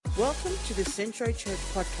Welcome to the Centro Church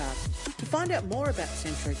podcast. To find out more about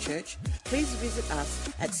Centro Church, please visit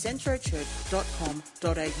us at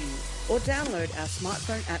centrochurch.com.au or download our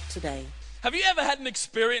smartphone app today. Have you ever had an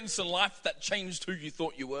experience in life that changed who you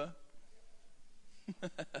thought you were?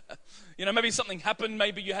 Maybe something happened.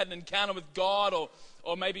 Maybe you had an encounter with God,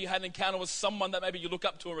 or maybe you had an encounter with someone that maybe you look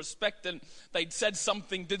up to and respect, and they'd said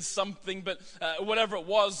something, did something, but whatever it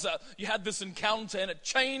was, you had this encounter and it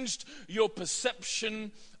changed your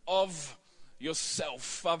perception of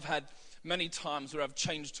yourself. I've had many times where I've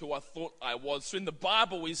changed who I thought I was. So in the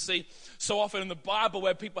Bible, we see so often in the Bible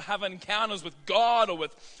where people have encounters with God or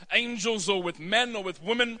with angels or with men or with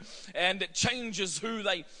women, and it changes who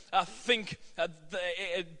they think.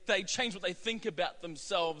 They change what they think about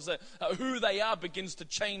themselves. Who they are begins to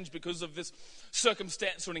change because of this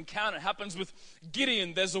circumstance or an encounter. It happens with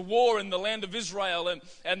Gideon. There's a war in the land of Israel,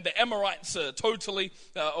 and the Amorites are totally,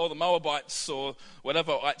 or the Moabites or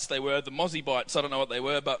whatever ites they were, the Mozibites, I don't know what they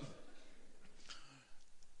were, but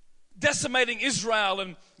decimating Israel,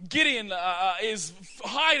 and Gideon is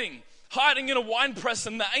hiding in a wine press,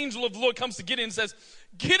 and the angel of the Lord comes to Gideon and says,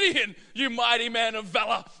 "Gideon, you mighty man of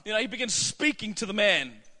valor." He begins speaking to the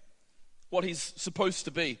man what he's supposed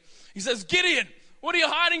to be. He says, "Gideon, what are you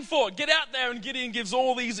hiding for? Get out there." And Gideon gives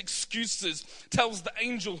all these excuses, tells the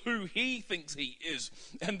angel who he thinks he is.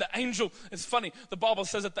 And the angel, it's funny, the Bible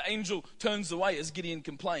says that the angel turns away as Gideon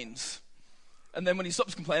complains. And then when he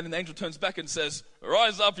stops complaining, the angel turns back and says,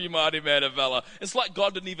 "Rise up, you mighty man of valor." It's like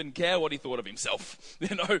God didn't even care what he thought of himself,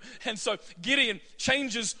 And so Gideon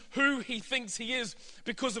changes who he thinks he is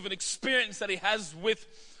because of an experience that he has with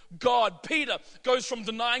God. Peter goes from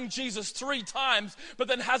denying Jesus 3 times, but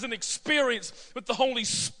then has an experience with the Holy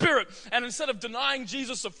Spirit. And instead of denying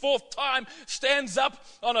Jesus a 4th time, stands up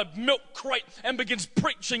on a milk crate and begins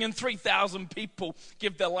preaching, and 3,000 people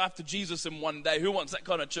give their life to Jesus in one day. Who wants that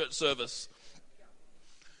kind of church service?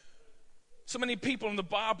 So many people in the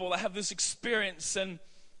Bible, they have this experience and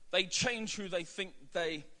they change who they think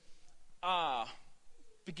they are.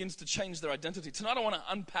 Begins to change their identity. Tonight I want to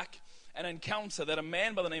unpack an encounter that a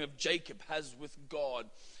man by the name of Jacob has with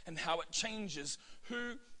God and how it changes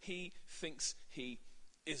who he thinks he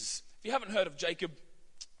is. If you haven't heard of Jacob,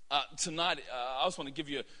 tonight I just want to give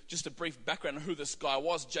you just a brief background on who this guy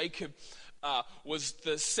was. Jacob was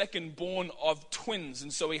the second born of twins,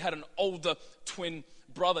 and so he had an older twin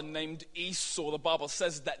brother named Esau. The Bible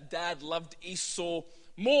says that dad loved Esau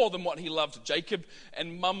more than what he loved Jacob,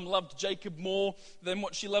 and mum loved Jacob more than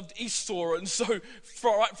what she loved Esau. And so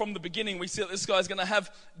right from the beginning we see that this guy's going to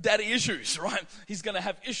have daddy issues, right? He's going to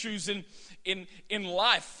have issues in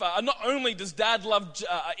life. Not only does dad love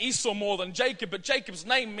Esau more than Jacob, but Jacob's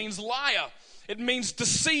name means liar. It means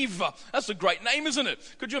deceiver. That's a great name, isn't it?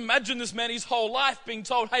 Could you imagine this man his whole life being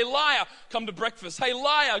told, "Hey, liar, come to breakfast. Hey,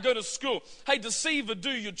 liar, go to school. Hey, deceiver,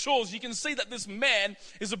 do your chores." You can see that this man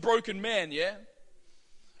is a broken man, yeah?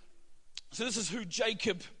 So this is who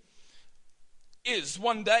Jacob is.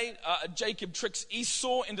 One day, Jacob tricks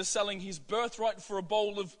Esau into selling his birthright for a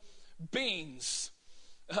bowl of beans.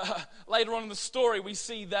 Later on in the story, we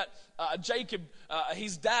see that Jacob,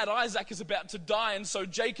 his dad Isaac is about to die, and so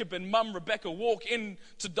Jacob and mum Rebecca walk in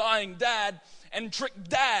to dying dad and trick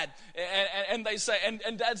dad, and they say,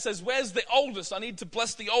 and dad says, "Where's the oldest? I need to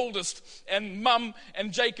bless the oldest." And mum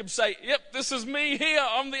and Jacob say, "Yep, this is me here.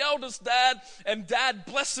 I'm the oldest, dad." And dad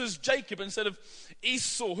blesses Jacob instead of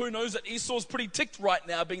Esau. Who knows that Esau's pretty ticked right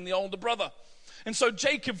now, being the older brother. And so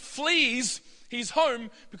Jacob flees his home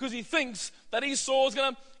because he thinks that Esau is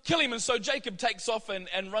going to kill him. And so Jacob takes off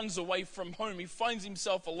and runs away from home. He finds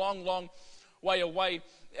himself a long, long way away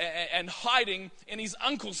and hiding in his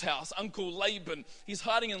uncle's house, Uncle Laban. He's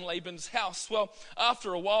hiding in Laban's house. Well,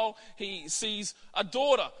 after a while, he sees a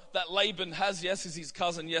daughter that Laban has. Yes, is his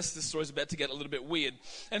cousin. Yes, this story's about to get a little bit weird.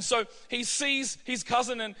 And so he sees his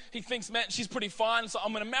cousin and he thinks, "Man, she's pretty fine, so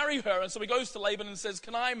I'm going to marry her." And so he goes to Laban and says,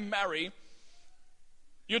 "Can I marry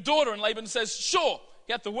your daughter?" And Laban says, "Sure.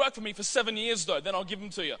 You have to work for me for 7 years, though. Then I'll give him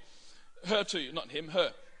to you." Her to you, not him,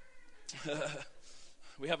 her.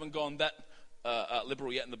 We haven't gone that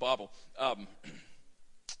liberal yet in the Bible. And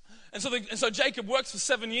so Jacob works for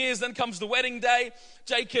 7 years. Then comes the wedding day.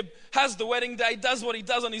 Jacob has the wedding day, does what he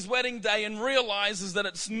does on his wedding day, and realizes that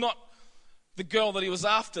it's not the girl that he was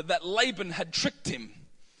after, that Laban had tricked him.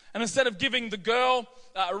 And instead of giving the girl,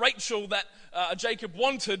 Rachel, that Jacob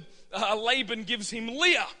wanted, Laban gives him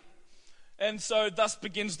Leah. And so thus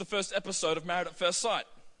begins the first episode of Married at First Sight.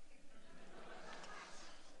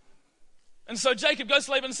 And so Jacob goes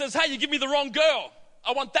to Laban and says, "Hey, you give me the wrong girl.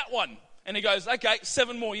 I want that one." And he goes, okay,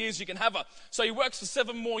 7 more years you can have her. So he works for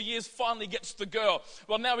 7 more years, finally gets the girl.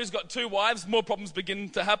 Well, now he's got 2 wives. More problems begin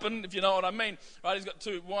to happen, if you know what I mean. Right, he's got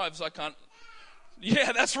 2 wives. I can't.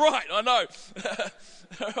 Yeah, that's right, I know.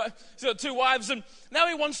 Right. He's got 2 wives, and now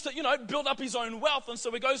he wants to, build up his own wealth. And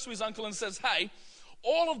so he goes to his uncle and says, hey,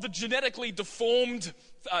 all of the genetically deformed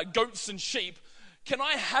goats and sheep, can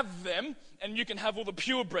I have them and you can have all the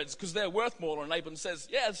purebreds because they're worth more? And Laban says,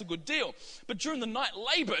 yeah, it's a good deal. But during the night,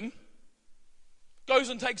 Laban goes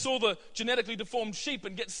and takes all the genetically deformed sheep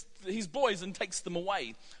and gets his boys and takes them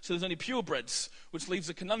away. So there's only purebreds, which leaves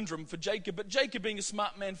a conundrum for Jacob. But Jacob, being a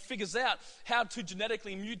smart man, figures out how to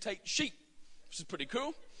genetically mutate sheep, which is pretty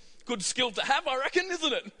cool. Good skill to have, I reckon,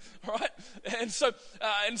 isn't it? All right?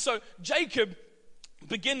 And so Jacob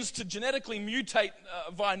begins to genetically mutate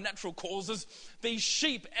via natural causes. These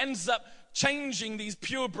sheep ends up changing these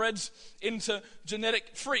purebreds into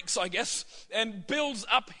genetic freaks, I guess, and builds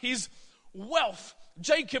up his wealth.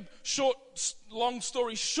 Jacob, long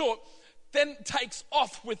story short, then takes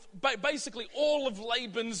off with basically all of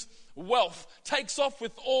Laban's wealth, takes off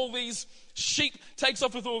with all these sheep, takes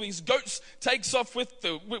off with all these goats, takes off with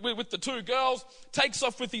the 2 girls, takes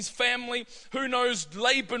off with his family. Who knows,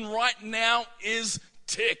 Laban right now is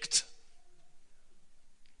ticked.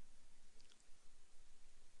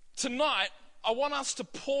 Tonight, I want us to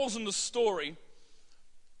pause in the story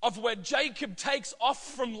of where Jacob takes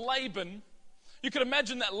off from Laban. You can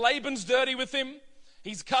imagine that Laban's dirty with him.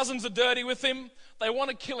 His cousins are dirty with him. They want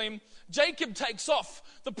to kill him. Jacob takes off.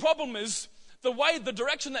 The problem is, the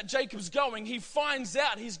direction that Jacob's going, he finds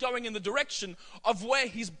out he's going in the direction of where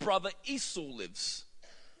his brother Esau lives.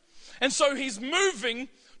 And so he's moving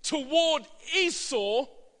toward Esau,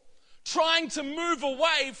 trying to move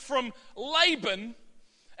away from Laban.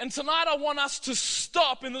 And tonight I want us to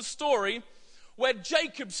stop in the story where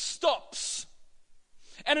Jacob stops.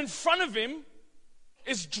 And in front of him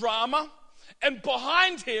is drama, and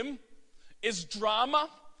behind him is drama,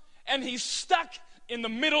 and he's stuck in the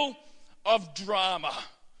middle of drama.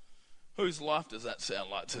 Whose life does that sound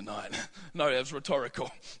like tonight? No, it was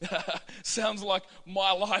rhetorical. Sounds like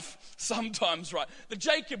my life sometimes, right? The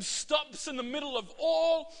Jacob stops in the middle of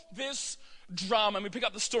all this drama. And we pick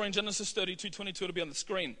up the story in Genesis 32:22. It'll be on the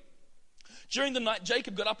screen. During the night,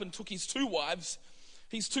 Jacob got up and took his 2 wives,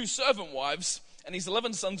 his 2 servant wives, and his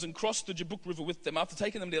 11 sons, and crossed the Jabbok River with them. After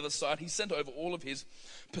taking them to the other side, he sent over all of his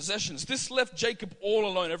possessions. This left Jacob all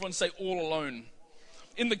alone. Everyone say all alone.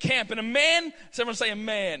 In the camp. And a man, so everyone say a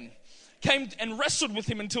man, came and wrestled with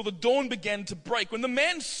him until the dawn began to break. When the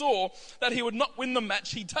man saw that he would not win the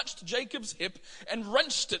match, he touched Jacob's hip and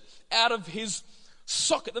wrenched it out of his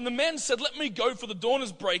socket. Then the man said, let me go, for the dawn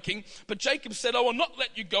is breaking. But Jacob said, I will not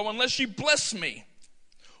let you go unless you bless me.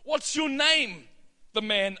 What's your name? The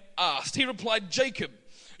man asked. He replied, Jacob.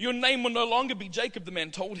 Your name will no longer be Jacob, the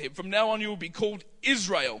man told him. From now on you will be called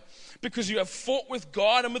Israel, because you have fought with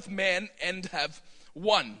God and with man and have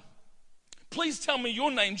won. Please tell me your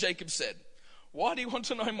name, Jacob said. Why do you want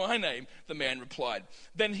to know my name? The man replied.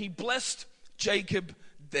 Then he blessed Jacob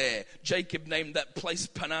there. Jacob named that place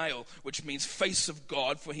Peniel, which means face of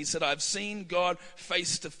God, for he said, I've seen God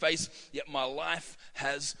face to face, yet my life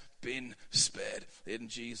has been spared. In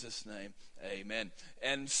Jesus' name, amen.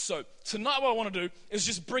 And so tonight what I want to do is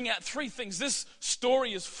just bring out 3 things. This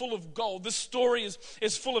story is full of gold. This story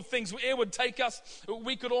is full of things. It would take us,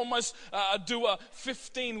 we could almost do a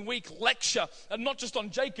 15-week lecture, not just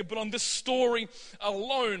on Jacob, but on this story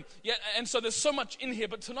alone. Yeah, and so there's so much in here.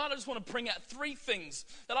 But tonight I just want to bring out 3 things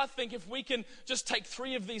that I think if we can just take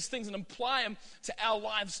 3 of these things and apply them to our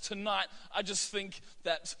lives tonight, I just think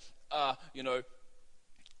that,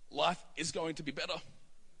 life is going to be better,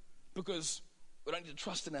 because we don't need to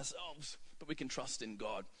trust in ourselves, but we can trust in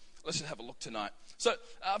God. Let's just have a look tonight. So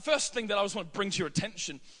first thing that I just want to bring to your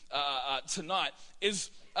attention tonight is,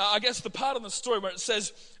 I guess, the part of the story where it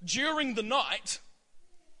says, during the night,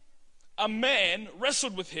 a man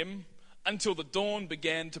wrestled with him until the dawn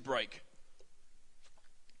began to break.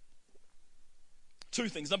 2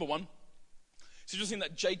 things. Number 1, it's interesting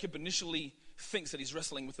that Jacob initially thinks that he's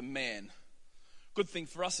wrestling with a man. Good thing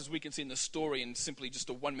for us is we can see in the story in simply just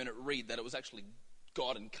a 1-minute read that it was actually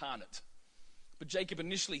God incarnate. But Jacob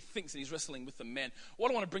initially thinks that he's wrestling with a man.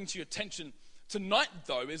 What I want to bring to your attention tonight,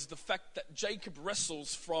 though, is the fact that Jacob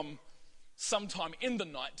wrestles from sometime in the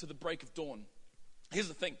night to the break of dawn. Here's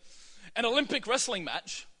the thing. An Olympic wrestling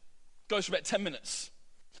match goes for about 10 minutes.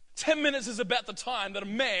 10 minutes is about the time that a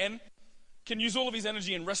man can use all of his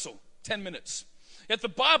energy and wrestle. 10 minutes. Yet the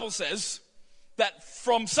Bible says that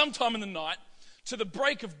from sometime in the night to the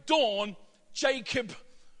break of dawn, Jacob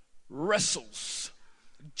wrestles.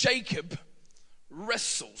 Jacob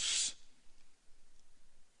wrestles.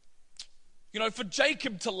 You know, for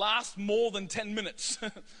Jacob to last more than 10 minutes,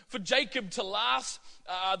 for Jacob to last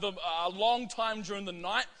a long time during the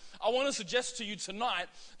night, I want to suggest to you tonight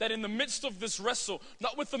that in the midst of this wrestle,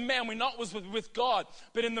 not with the man, we know it was with God,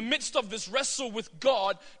 but in the midst of this wrestle with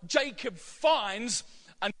God, Jacob finds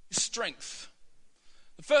a new strength.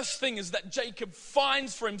 The first thing is that Jacob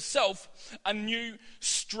finds for himself a new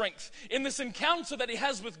strength. In this encounter that he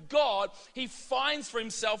has with God, he finds for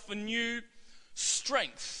himself a new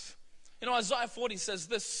strength. You know, Isaiah 40 says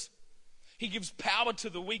this: He gives power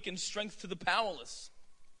to the weak and strength to the powerless.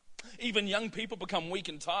 Even young people become weak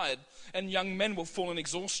and tired, and young men will fall in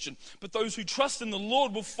exhaustion. But those who trust in the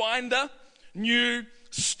Lord will find a new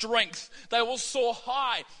strength. They will soar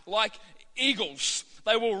high like eagles.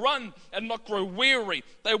 They will run and not grow weary.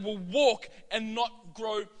 They will walk and not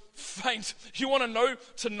grow faint. You want to know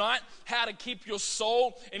tonight how to keep your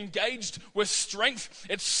soul engaged with strength?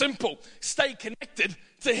 It's simple. Stay connected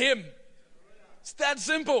to Him. It's that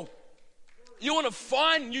simple. You want to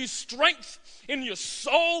find new strength in your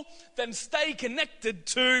soul? Then stay connected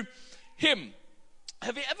to Him.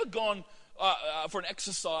 Have you ever gone for an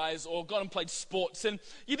exercise or gone and played sports and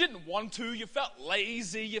you didn't want to? You felt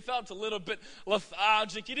lazy. You felt a little bit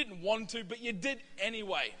lethargic. You didn't want to, but you did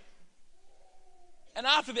anyway. And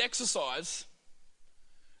after the exercise,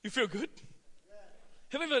 you feel good.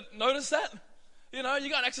 Have you ever noticed that? You know, you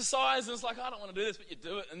go and exercise and it's like, I don't want to do this, but you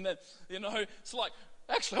do it. And then, you know, it's like,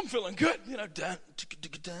 actually, I'm feeling good. You know,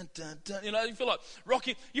 you know, you feel like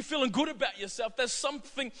Rocky. You're feeling good about yourself. There's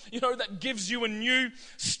something, you know, that gives you a new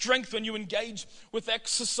strength when you engage with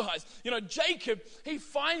exercise. You know, Jacob, he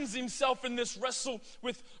finds himself in this wrestle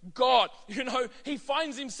with God. You know, he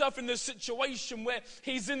finds himself in this situation where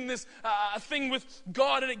he's in this thing with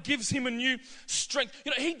God, and it gives him a new strength.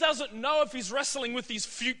 You know, he doesn't know if he's wrestling with his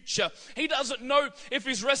future. He doesn't know if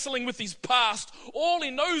he's wrestling with his past. All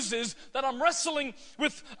he knows is that I'm wrestling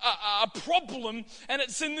with a problem, and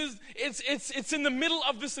it's in the middle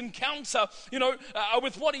of this encounter, you know,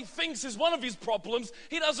 with what he thinks is one of his problems.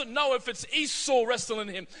 He doesn't know if it's Esau wrestling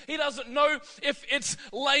him. He doesn't know if it's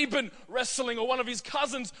Laban wrestling or one of his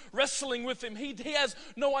cousins wrestling with him. He has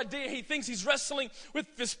no idea. He thinks he's wrestling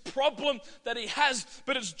with this problem that he has,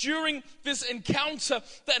 but it's during this encounter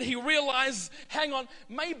that he realizes, hang on,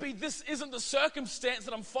 maybe this isn't the circumstance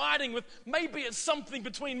that I'm fighting with. Maybe it's something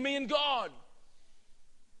between me and God.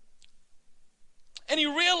 And he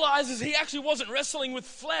realizes he actually wasn't wrestling with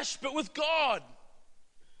flesh, but with God.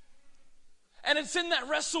 And it's in that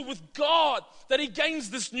wrestle with God that he gains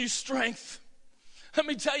this new strength. Let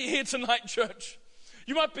me tell you here tonight, church.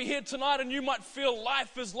 You might be here tonight and you might feel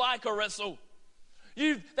life is like a wrestle.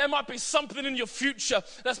 There might be something in your future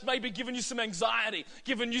that's maybe giving you some anxiety,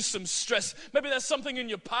 giving you some stress. Maybe there's something in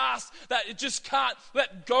your past that you just can't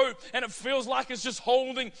let go, and it feels like it's just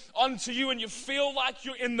holding onto you, and you feel like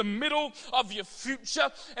you're in the middle of your future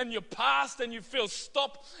and your past, and you feel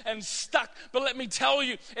stopped and stuck. But let me tell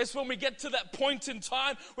you, it's when we get to that point in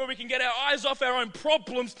time where we can get our eyes off our own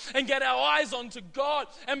problems and get our eyes onto God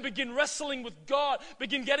and begin wrestling with God,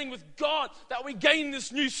 begin getting with God, that we gain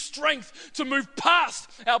this new strength to move past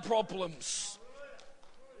our problems.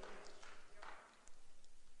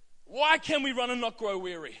 Why can we run and not grow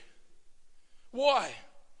weary? Why?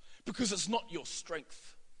 Because it's not your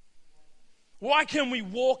strength. Why can we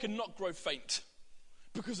walk and not grow faint?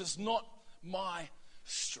 Because it's not my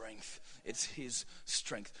strength. It's His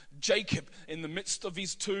strength. Jacob, in the midst of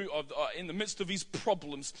his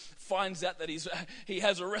problems, finds out that he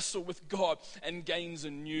has a wrestle with God and gains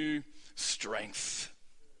a new strength.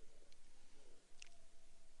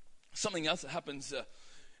 Something else that happens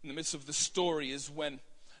in the midst of the story is when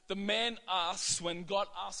God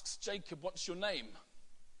asks Jacob, what's your name?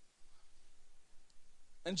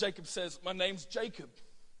 And Jacob says, my name's Jacob.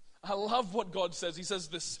 I love what God says. He says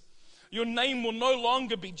this: your name will no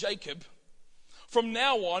longer be Jacob. From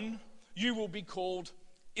now on, you will be called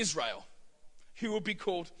Israel. You will be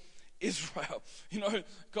called Israel. You know,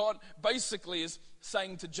 God basically is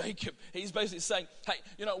saying to Jacob, he's basically saying, hey,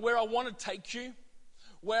 you know, where I want to take you,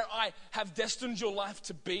 where I have destined your life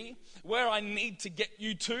to be, where I need to get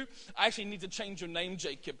you to, I actually need to change your name,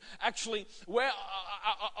 Jacob. Actually, where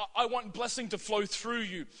I want blessing to flow through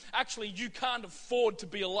you. Actually, you can't afford to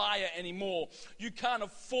be a liar anymore. You can't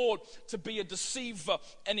afford to be a deceiver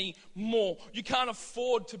anymore. You can't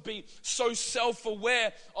afford to be so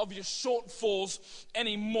self-aware of your shortfalls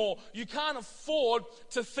anymore. You can't afford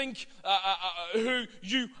to think who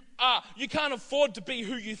you are. You can't afford to be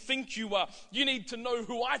who you think you are. You need to know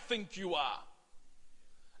who I think you are.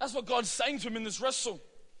 That's what God's saying to him in this wrestle.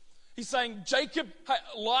 He's saying, Jacob, hey,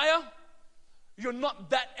 liar, you're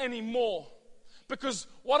not that anymore. Because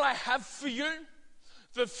what I have for you,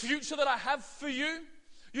 the future that I have for you,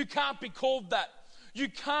 you can't be called that. You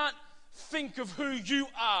can't think of who you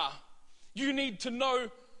are. You need to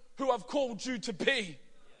know who I've called you to be.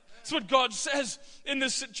 That's what God says in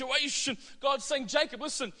this situation. God's saying, Jacob,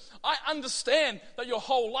 listen, I understand that your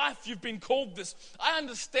whole life you've been called this. I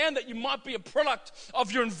understand that you might be a product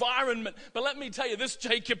of your environment. But let me tell you this,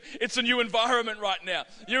 Jacob, it's a new environment right now.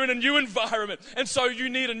 You're in a new environment. And so you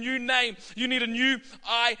need a new name. You need a new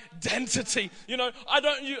identity. You know,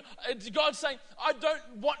 God's saying, I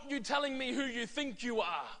don't want you telling me who you think you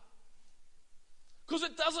are. Because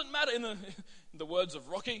it doesn't matter. In the words of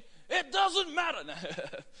Rocky, it doesn't matter.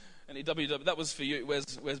 Any WW, that was for you. Where's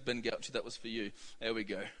Ben Gauchi? That was for you. There we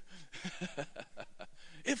go.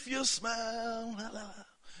 If you smile.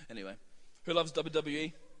 Anyway, who loves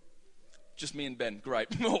WWE? Just me and Ben. Great.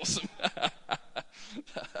 Awesome.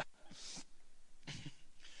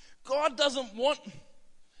 God doesn't want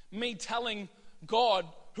me telling God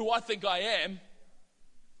who I think I am.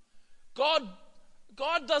 God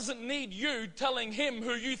doesn't need you telling him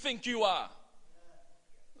who you think you are.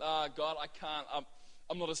 God, I can't.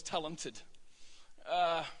 I'm not as talented.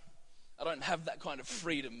 I don't have that kind of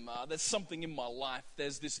freedom. There's something in my life.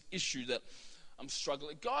 There's this issue that I'm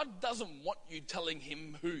struggling. God doesn't want you telling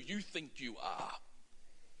him who you think you are.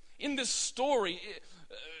 In this story,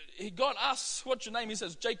 God asks, what's your name? He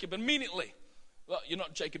says, Jacob. Immediately, well, you're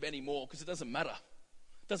not Jacob anymore because it doesn't matter.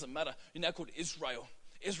 It doesn't matter. You're now called Israel.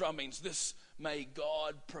 Israel means this: may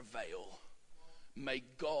God prevail. May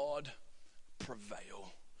God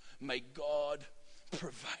prevail. May God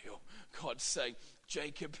prevail. God's saying,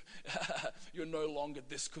 Jacob, you're no longer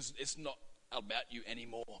this because it's not about you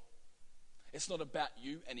anymore. It's not about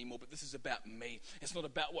you anymore, but this is about me. It's not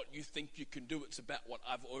about what you think you can do. It's about what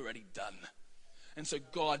I've already done. And so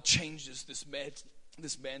God changes this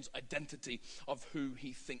man's identity of who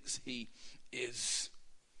he thinks he is.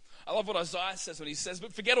 I love what Isaiah says when he says,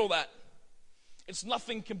 but forget all that. It's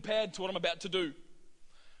nothing compared to what I'm about to do.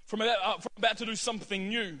 I'm about to do something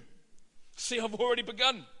new. See, I've already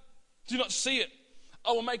begun. Do you not see it?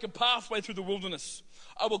 I will make a pathway through the wilderness.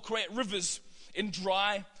 I will create rivers in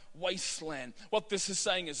dry wasteland. What this is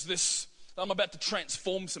saying is this: I'm about to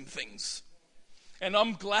transform some things. And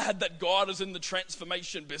I'm glad that God is in the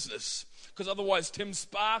transformation business. Because otherwise Tim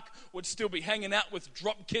Spark would still be hanging out with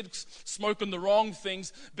drop kicks, smoking the wrong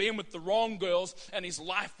things, being with the wrong girls, and his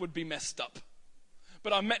life would be messed up.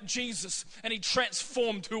 But I met Jesus, and he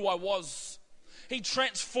transformed who I was. He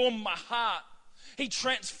transformed my heart. He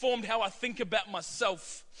transformed how I think about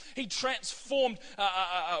myself. He transformed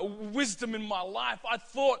wisdom in my life. I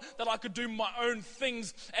thought that I could do my own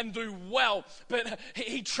things and do well, but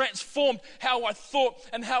he transformed how I thought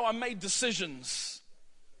and how I made decisions.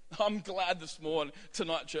 I'm glad this morning,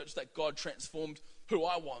 tonight, church, that God transformed who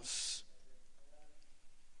I was.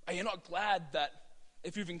 Are you not glad that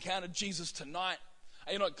if you've encountered Jesus tonight,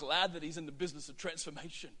 are you not glad that he's in the business of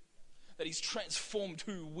transformation? That he's transformed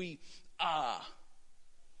who we are.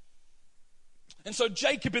 And so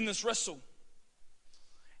Jacob, in this wrestle,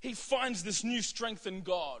 he finds this new strength in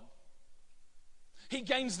God. He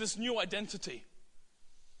gains this new identity.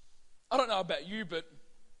 I don't know about you, but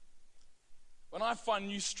when I find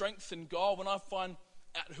new strength in God, when I find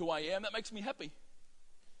out who I am, that makes me happy.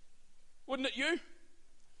 Wouldn't it you?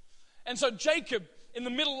 And so Jacob, in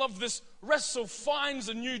the middle of this wrestle, finds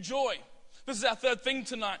a new joy. This is our third thing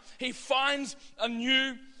tonight. He finds a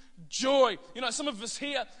new joy. You know, some of us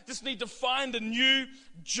here just need to find a new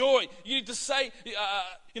joy. You need to say,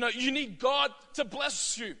 you need God to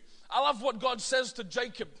bless you. I love what God says to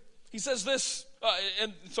Jacob. He says this,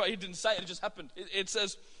 he didn't say it, it just happened. It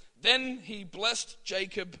says, then he blessed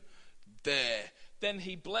Jacob there. Then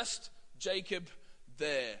he blessed Jacob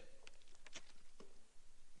there.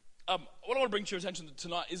 What I want to bring to your attention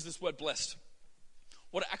tonight is this word blessed.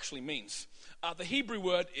 What it actually means. The Hebrew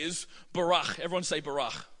word is barach. Everyone say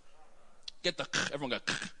barach. Get the everyone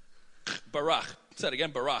go barach. Say it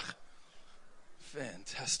again, barach.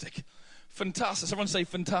 Fantastic. Fantastic. Everyone say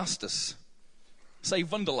fantastis. Say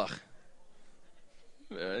wunderlich.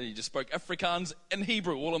 You just spoke Afrikaans and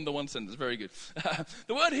Hebrew all in the one sentence. Very good.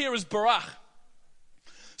 The word here is barach.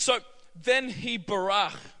 So then he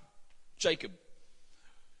barach Jacob.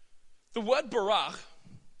 The word barach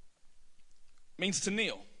means to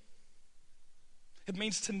kneel. It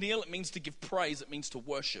means to kneel. It means to give praise. It means to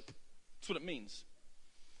worship. That's what it means.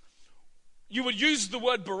 You would use the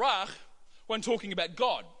word barach when talking about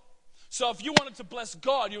God. So if you wanted to bless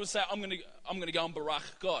God, you would say, I'm going to go and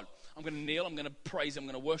barach God. I'm going to kneel. I'm going to praise him. I'm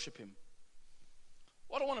going to worship him.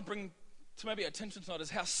 What I want to bring to maybe attention tonight is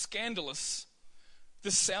how scandalous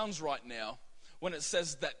this sounds right now when it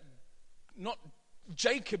says that not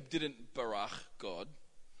Jacob didn't barach God,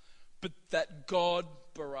 but that God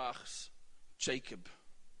barachs Jacob.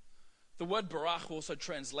 The word barach also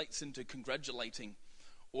translates into congratulating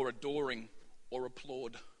or adoring or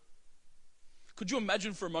applaud. Could you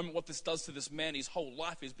imagine for a moment what this does to this man? His whole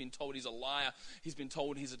life he's been told he's a liar. He's been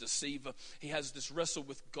told he's a deceiver. He has this wrestle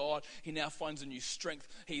with God. He now finds a new strength.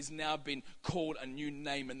 He's now been called a new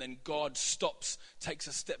name. And then God stops, takes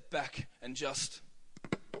a step back and just...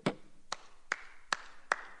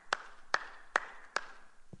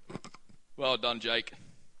 Well done, Jake.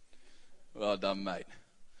 Well done, mate.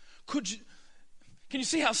 Can you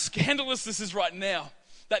see how scandalous this is right now?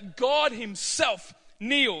 That God himself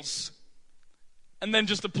kneels and then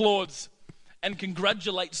just applauds and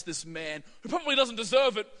congratulates this man who probably doesn't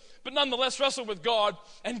deserve it, but nonetheless wrestled with God,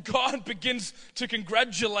 and God begins to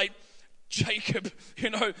congratulate Jacob.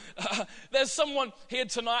 There's someone here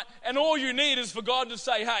tonight, and all you need is for God to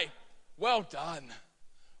say, hey, well done.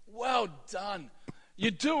 Well done.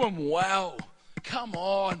 You're doing well. Come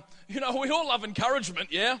on. We all love encouragement,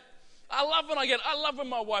 yeah? I love when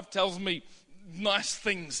my wife tells me nice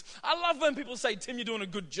things. I love when people say, Tim, you're doing a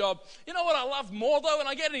good job. You know what I love more though? When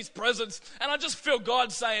I get in his presence and I just feel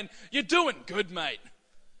God saying, you're doing good, mate.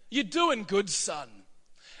 You're doing good, son.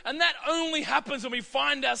 And that only happens when we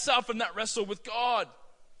find ourselves in that wrestle with God,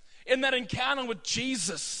 in that encounter with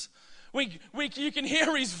Jesus. You can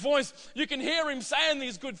hear his voice. You can hear him saying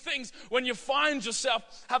these good things when you find yourself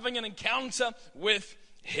having an encounter with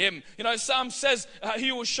him. Psalm says,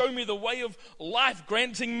 he will show me the way of life,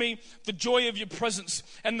 granting me the joy of your presence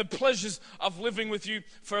and the pleasures of living with you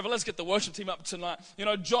forever. Let's get the worship team up tonight.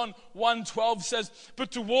 John 1:12 says,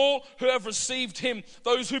 but to all who have received him,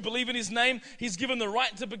 those who believe in his name, he's given the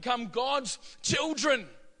right to become God's children.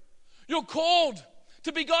 You're called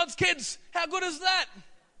to be God's kids. How good is that?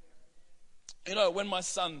 When my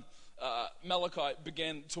son Malachi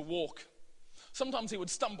began to walk, sometimes he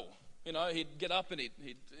would stumble. He'd get up and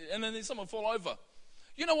and then someone would fall over.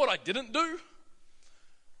 You know what I didn't do?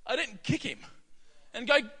 I didn't kick him and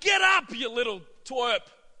go, get up, you little twerp.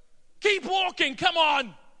 Keep walking, come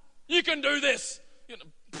on. You can do this.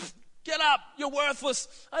 Get up, you're worthless.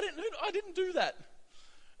 I didn't do that.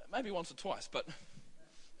 Maybe once or twice, but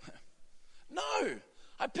no.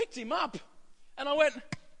 I picked him up and I went,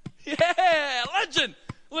 yeah, legend,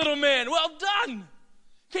 little man, well done.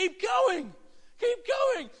 Keep going. Keep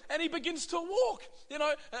going. And he begins to walk.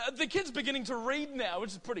 The kid's beginning to read now,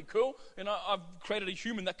 which is pretty cool. I've created a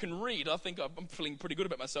human that can read. I think I'm feeling pretty good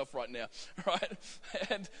about myself right now, right?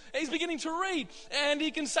 And he's beginning to read. And he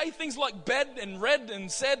can say things like bed and read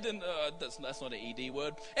and said, and that's not an ED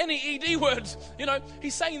word. Any ED words,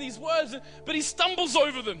 he's saying these words, but he stumbles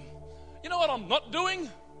over them. You know what I'm not doing?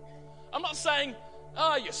 I'm not saying,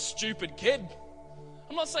 you stupid kid.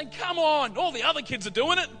 I'm not saying, come on, all the other kids are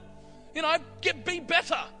doing it. Be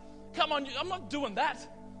better. Come on, I'm not doing that.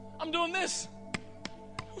 I'm doing this.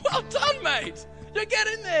 Well done, mate. You get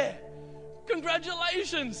in there.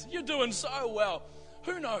 Congratulations. You're doing so well.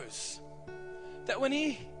 Who knows that when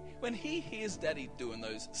he hears Daddy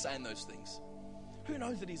saying those things, who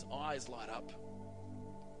knows that his eyes light up?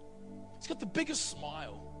 He's got the biggest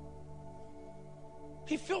smile.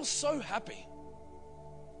 He feels so happy.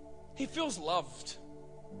 He feels loved.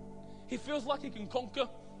 He feels like he can conquer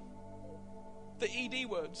the ED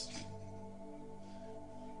words.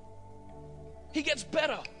 He gets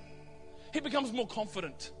better. He becomes more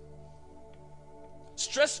confident.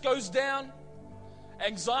 Stress goes down.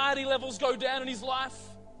 Anxiety levels go down in his life.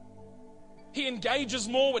 He engages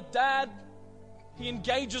more with Dad. He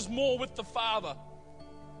engages more with the Father.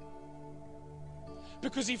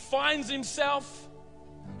 Because he finds himself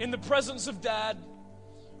in the presence of Dad,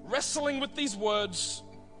 wrestling with these words.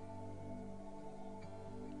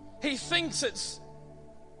 He thinks it's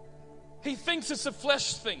a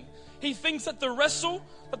flesh thing. He thinks that the wrestle,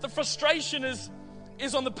 that the frustration is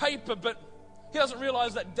on the paper, but he doesn't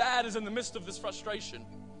realize that Dad is in the midst of this frustration.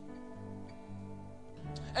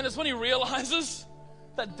 And it's when he realizes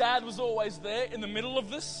that Dad was always there in the middle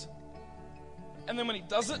of this. And then when he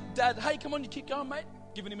does it, Dad, hey, come on, you keep going, mate.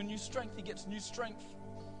 Giving him a new strength. He gets new strength.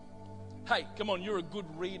 Hey, come on, you're a good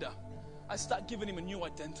reader. I start giving him a new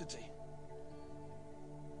identity.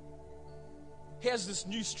 He has this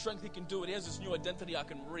new strength, he can do it. He has this new identity, I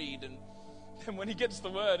can read. And when he gets the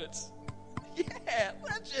word, it's, yeah,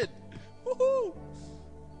 legend. Woohoo.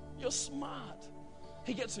 You're smart.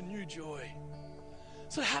 He gets a new joy.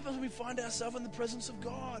 So it happens when we find ourselves in the presence of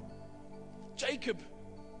God. Jacob,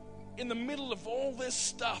 in the middle of all this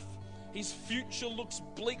stuff, his future looks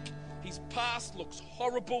bleak. His past looks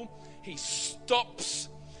horrible. He stops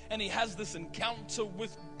and he has this encounter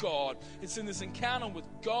with God. It's in this encounter with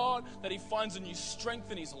God that he finds a new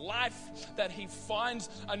strength in his life, that he finds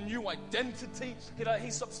a new identity.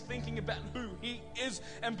 He stops thinking about who he is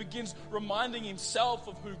and begins reminding himself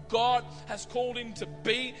of who God has called him to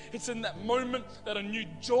be. It's in that moment that a new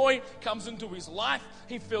joy comes into his life.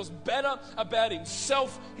 He feels better about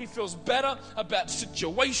himself. He feels better about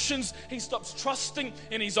situations. He stops trusting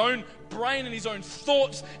in his own brain and his own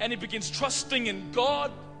thoughts, and he begins trusting in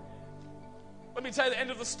God. Let me tell you the end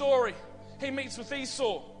of the story. He meets with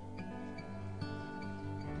Esau.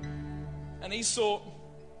 And Esau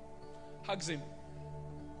hugs him.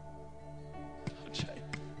 Oh, Jay,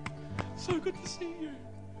 so good to see you.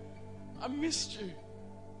 I missed you.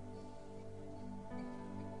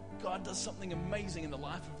 God does something amazing in the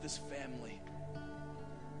life of this family.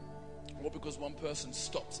 All because one person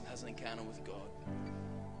stops and has an encounter with God.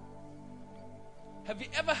 Have you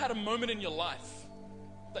ever had a moment in your life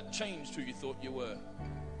that changed who you thought you were?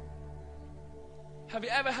 Have you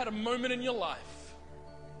ever had a moment in your life,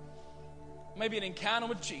 maybe an encounter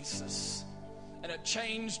with Jesus, and it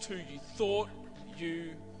changed who you thought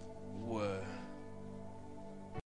you were?